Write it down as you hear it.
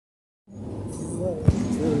like,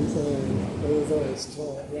 there's like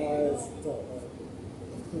strong guys, but like,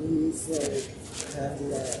 police like handle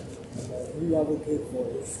that, and like, you have a good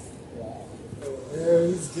voice. Yeah. They're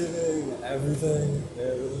just giving everything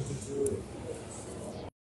they're willing to do.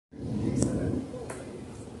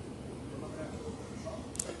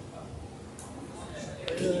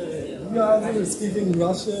 You guys are speaking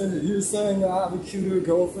Russian. You're saying I have a cuter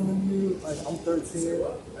girlfriend than you. Like, I'm 13.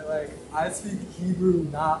 And, like, I speak Hebrew,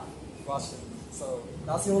 not Russian. So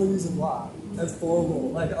that's the only reason why. That's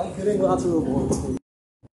horrible. Like, I'm getting lots of rewards for you.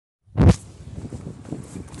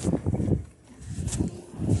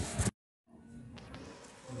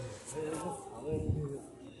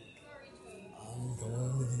 I'm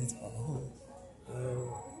going to get home.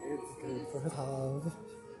 It's good for time.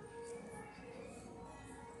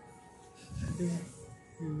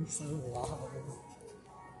 You're so loud.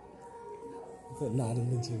 But not in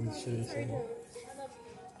the Jewish tradition.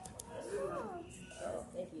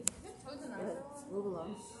 Thank you. Move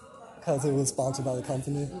along. Because it was sponsored by the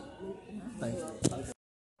company. Thank you.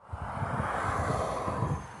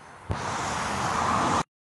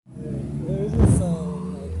 There's just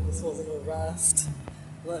like, this was an arrest.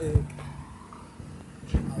 Like,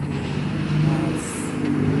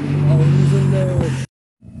 he's in there.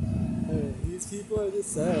 These people are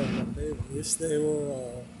just saying that they wish they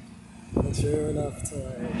were mature enough to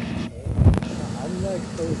like, I'm like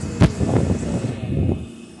 13, so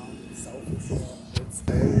I'm selfish enough.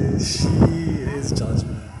 She is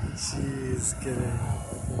judgment. She's giving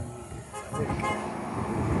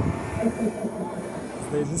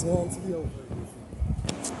they just want to be over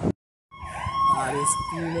with. That is,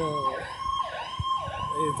 you know,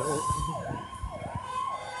 they don't.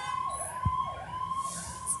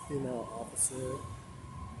 Female officer.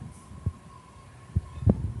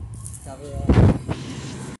 Cover up.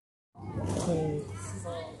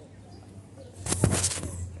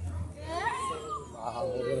 Wow,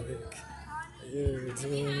 like, you're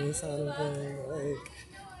doing this kind of thing, like,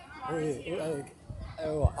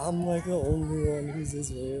 oh, I'm like the only one who's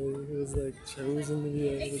Israeli who's like chosen to be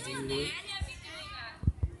able to do this.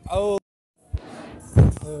 Oh,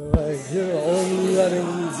 like, you're only letting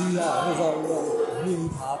me do that because I'm like really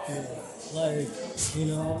popular. Like, you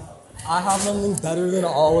know, I have something better than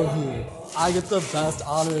all of you. I get the best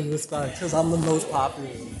honor and respect because I'm the most popular.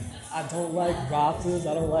 I don't like rappers,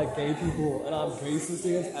 I don't like gay people, and I'm racist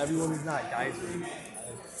against everyone who's not gay.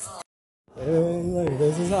 And like,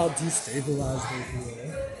 this is how destabilized they feel.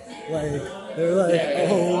 Like, they're like,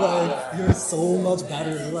 oh, like, you're so much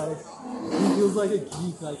better. Like, he feels like a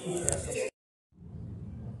geek, like, he can't.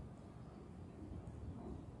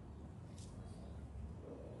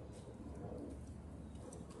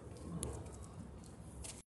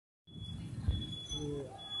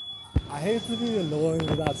 I hate to be annoying,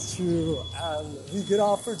 but that's true. And we get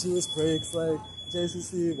off for Jewish breaks, like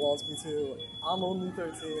JCC wants me to. I'm only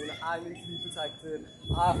 13. I need to be protected.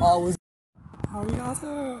 I always.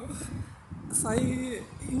 Arigato. Sai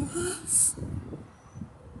imasu.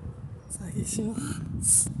 Sai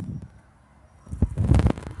shimasu.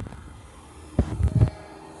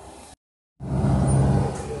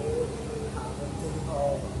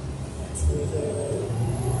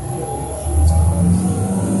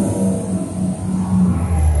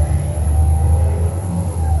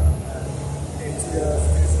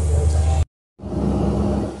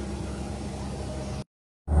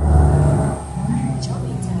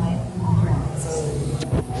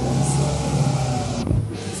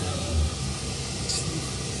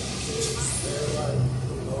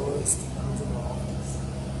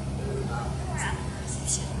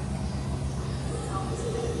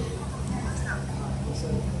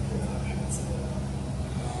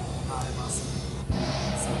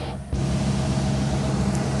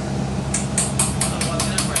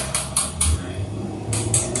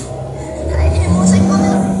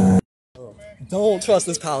 Don't trust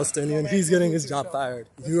this Palestinian. He's getting his job fired.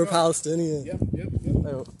 You're Palestinian. Yep.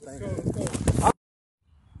 Oh, thank you.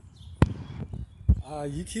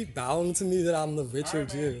 You keep bowing to me that I'm the richer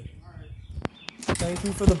Jew. Thank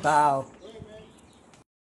you for the bow.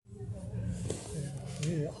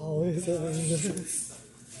 You always saying this.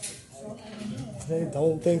 They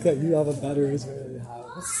don't think that you have a better Israeli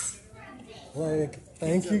house. Like,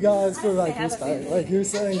 thank you guys for like respect. Like, you're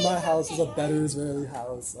saying my house is a better Israeli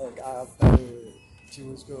house. Like, I have better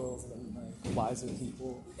Jewish girls and like wiser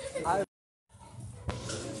people.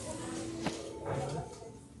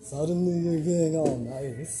 Suddenly you're being all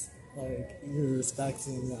nice. Like, you're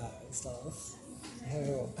respecting that and stuff.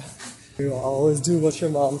 You always do what your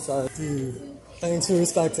mom said. Dude, thanks for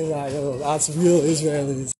respecting that. Yo, that's real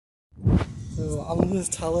Israelis. So I'm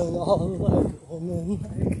just telling all like women,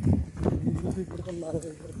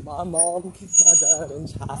 like my mom keeps my dad in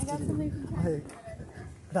chastity. Like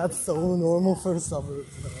that's so normal for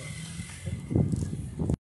suburbs.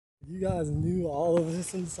 You guys knew all of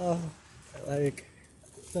this and stuff. Like,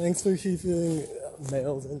 thanks for keeping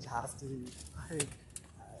males in chastity. Like,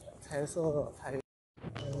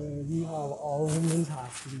 you have all of them in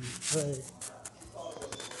chastity. Like,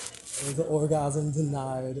 the orgasm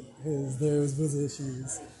denied because theirs was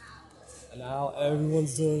issues. And now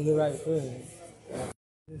everyone's doing the right thing.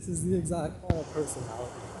 This is the exact kind of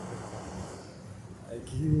personality.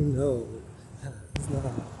 Like, you know, it's not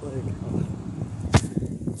like,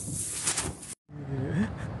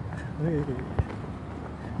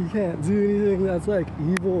 you can't do anything that's like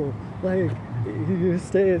evil. Like, you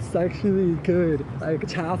stay sexually good. Like,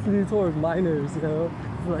 chastity toward minors, you know?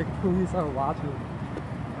 It's like police are watching.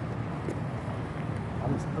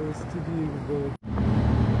 I'm supposed to be good.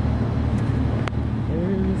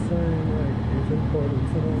 They're just saying, like, it's important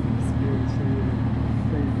to them spiritually.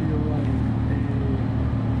 They feel like they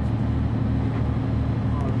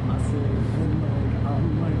are blessed. And, like, I'm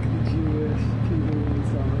like the Jewish people and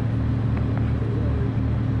stuff.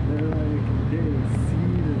 They're like, they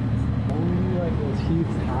see this. Only, like, what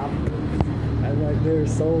keeps happening. And, like, their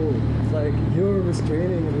soul. Like, you're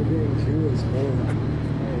restraining and you're being Jewish, bro.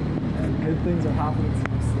 And good things are happening to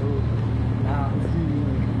you, so now you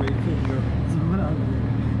like raping girls or whatever.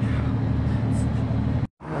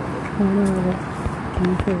 Can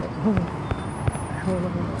you say,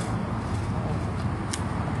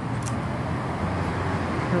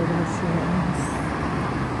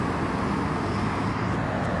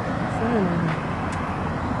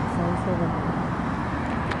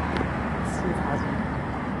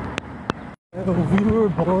 we were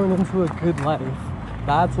born into a good life.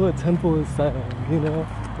 That's what Temple is saying, you know?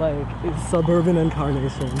 Like, it's suburban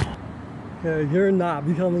incarnation. Yeah, you're not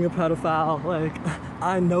becoming a pedophile. Like,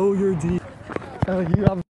 I know you're deep. You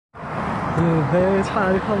have... They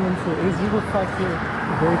try to come into Israel sector,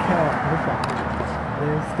 they can't.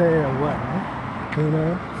 They stay away, you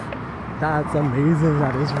know? That's amazing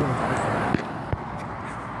that Israel does that.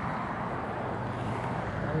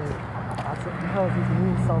 That's what because it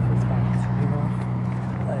means self-respect, you know?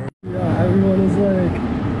 Yeah, everyone is like,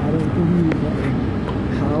 I don't believe, like,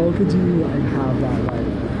 how could you, like, have that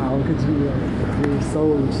life? How could you, like, you're so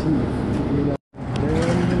cheap, you know? They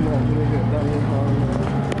don't even want me to get better from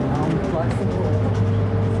I'm flexible.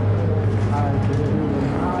 I do.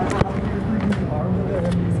 I have to armor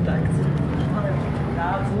and respect. Like,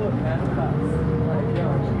 that's what manifests. Like, yo,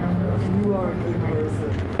 you are a good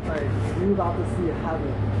person. Like, you're about to see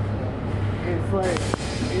heaven. It's like,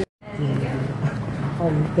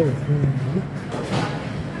 I'm 13.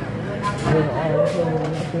 They're all so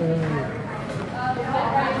good.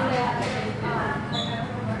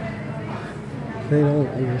 They don't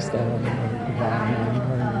understand like why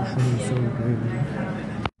incarnation is so good.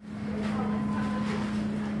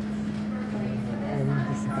 I'm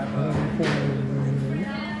just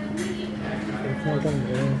it's like I'm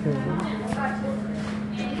going for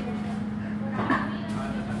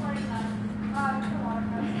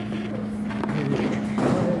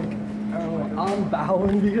I'm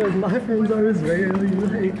bowing because my friends are Israeli.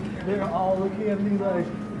 Like, they're all looking at me like,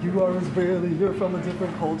 you are Israeli, you're from a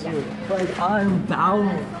different culture. Like, I'm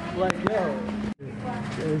bowing. Like, yo.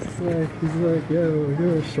 It's like, he's like, yo,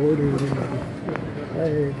 you're shorter than me.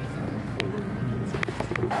 Like,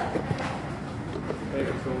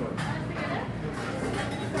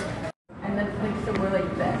 And then like somewhere like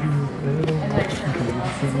this.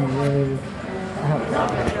 And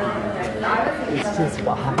it's just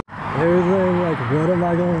fine. Everything, like, what am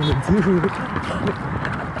I going to do?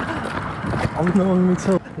 I'm going to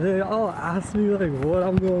chill. They all ask me, like, what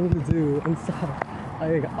I'm going to do and stuff.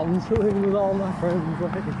 Like, I'm chilling with all my friends.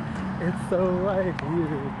 Like, it's so, like,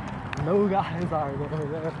 weird. No guys are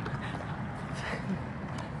there.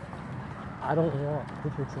 I don't want the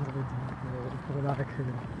pictures of a when I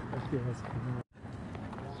could. I feel it's cool.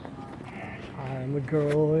 I'm a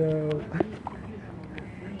girl, yo.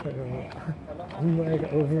 I'm like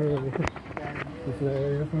over this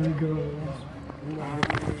area for the girls.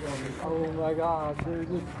 Oh my god, they're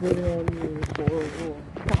just sitting on me. It's horrible.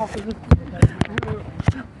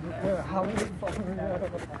 How is it fun?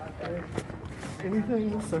 Anything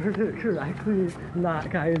asserted correctly, not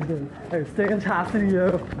Kaizen. Like, stay in chastity,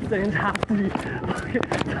 yo. Stay in chastity.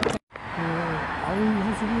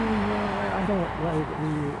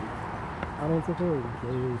 I don't support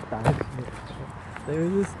gay back. They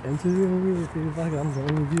were just interviewing me to see if like, I'm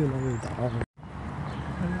going to be another dog.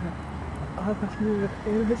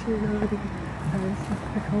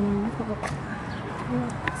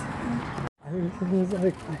 Everything is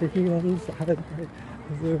like taking on the side, like,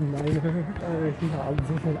 as a minor, he has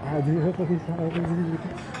different ideas of his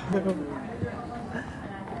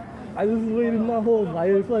I just waited my whole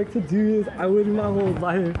life, like, to do this. I waited my whole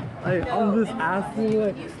life. Like, I'm just asking,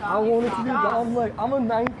 like, I want it to be done. Like, I'm a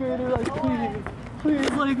 9th grader, like, please,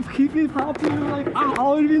 like, keep me popular. Like, I've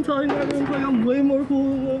always been telling my friends, like, I'm way more cool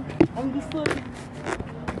than them. I'm just like,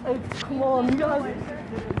 come on, you guys,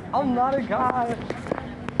 I'm not a guy.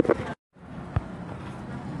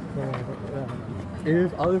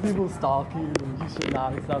 If other people stalk you, you should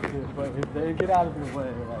not accept it. But if they get out of your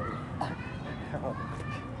way, like,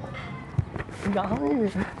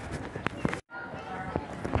 guys,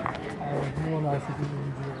 everyone else is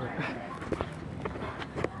doing it.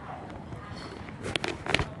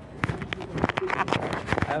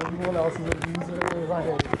 Everyone else is a loser. Like,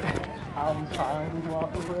 I'm trying to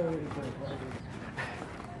walk away, but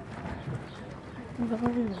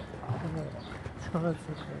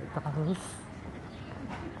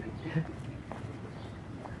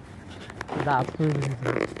that's really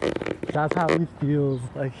good. That's how he feels,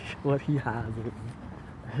 like what he has.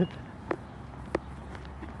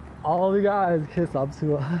 All the guys kiss up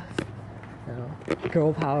to us. You know,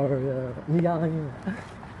 girl power, yeah. I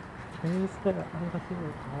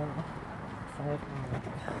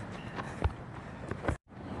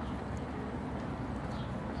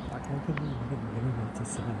can't believe I didn't know what to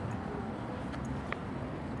say.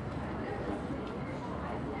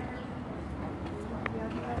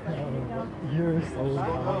 You're so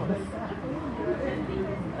nice.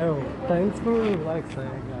 Oh, thanks for like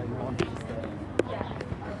saying that you want to stay.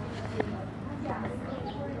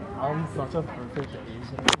 I'm such a perfect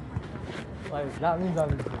Asian. Like, that means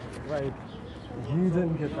everything. Like, you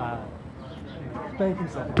didn't get that. Thank you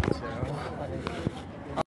so much, Cheryl.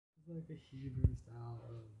 It's like a Hebrew style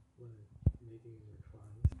of like making a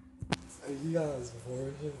request. Like, you guys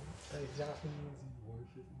worship, like Japanese, you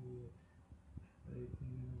worship me. Like, you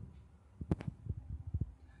know.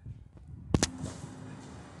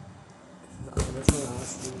 That's what I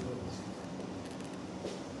asked you.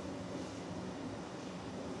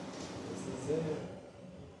 This is it.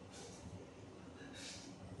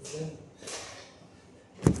 This is it.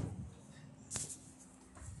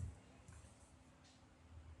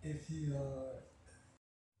 If you,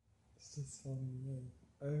 it's just funny, like,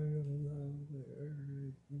 I really know,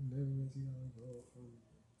 like, you never see how I go from,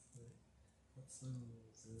 it's like, that's so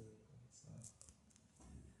silly, and stuff.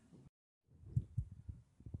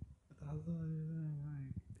 That's why, like,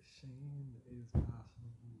 shame is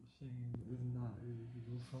fashionable, shame is not really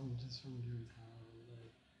people from, just from your town,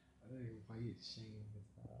 like, white shame is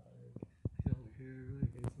not, like, I don't care, like,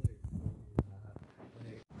 it's like, that,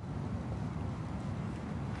 like,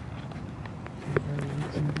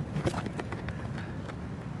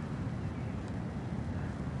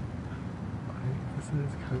 this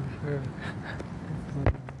is kosher. This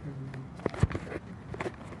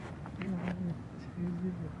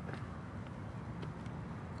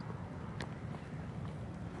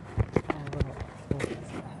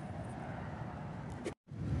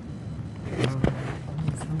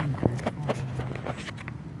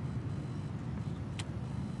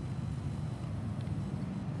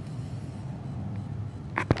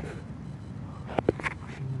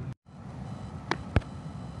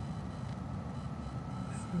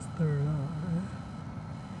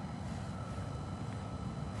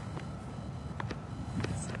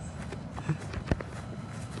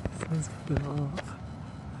is been off.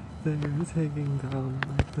 They're taking down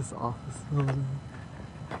like this office building.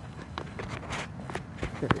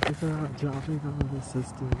 It's not dropping on the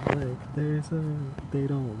system. Like they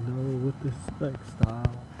don't know what this like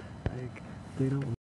style. Like they don't